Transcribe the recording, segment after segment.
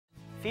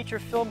feature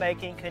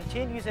filmmaking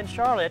continues in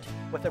Charlotte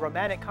with a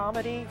romantic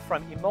comedy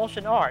from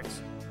Emulsion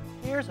Arts.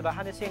 Here's a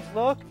behind-the-scenes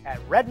look at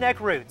Redneck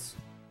Roots.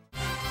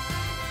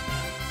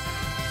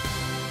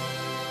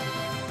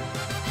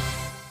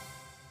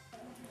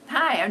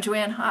 Hi, I'm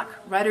Joanne Hock,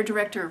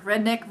 writer-director of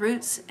Redneck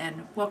Roots,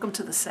 and welcome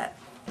to the set.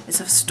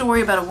 It's a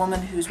story about a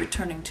woman who's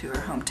returning to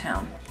her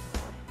hometown.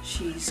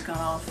 She's gone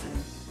off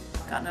and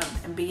gotten an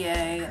MBA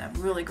and a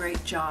really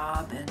great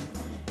job, and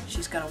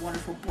she's got a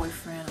wonderful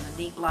boyfriend and a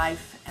neat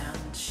life,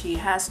 and she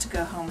has to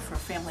go home for a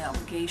family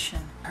obligation.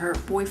 Her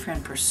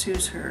boyfriend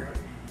pursues her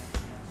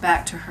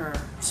back to her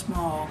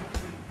small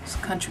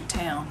country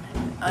town,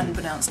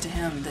 unbeknownst to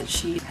him that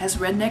she has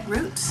redneck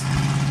roots.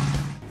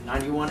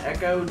 91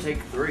 Echo,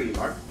 take 3,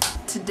 Mark.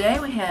 Today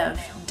we have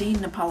Dean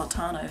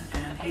Napolitano,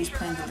 and he's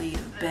playing the lead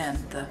of Ben,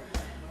 the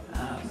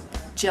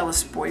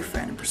jealous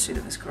boyfriend in pursuit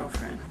of his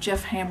girlfriend.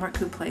 Jeff Hamrick,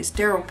 who plays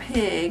Daryl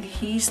Pig,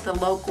 he's the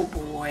local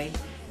boy,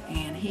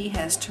 and he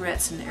has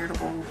Tourette's and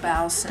irritable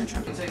bowel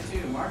syndrome. Take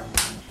 2, Mark.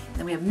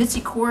 Then we have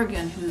Mitzi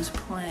Corrigan, who's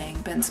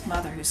playing Ben's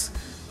mother, who's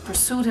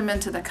pursued him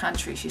into the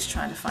country. She's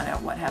trying to find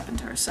out what happened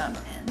to her son.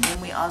 And then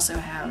we also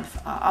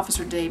have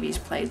Officer Davies,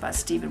 played by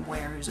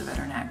Ware, who's a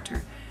veteran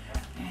actor,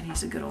 and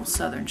he's a good old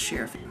Southern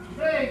sheriff.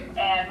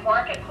 And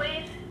mark it,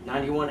 please.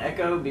 91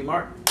 Echo, be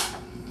Mark.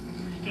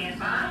 Stand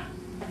by.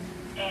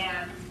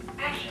 And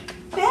action.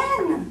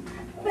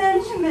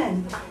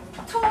 Benjamin,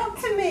 talk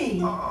to me.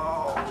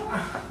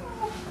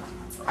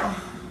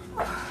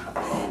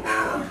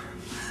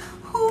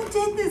 Who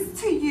did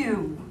this to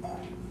you?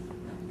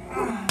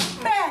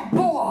 Bad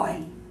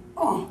boy.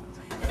 Oh.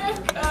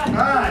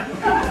 Cut!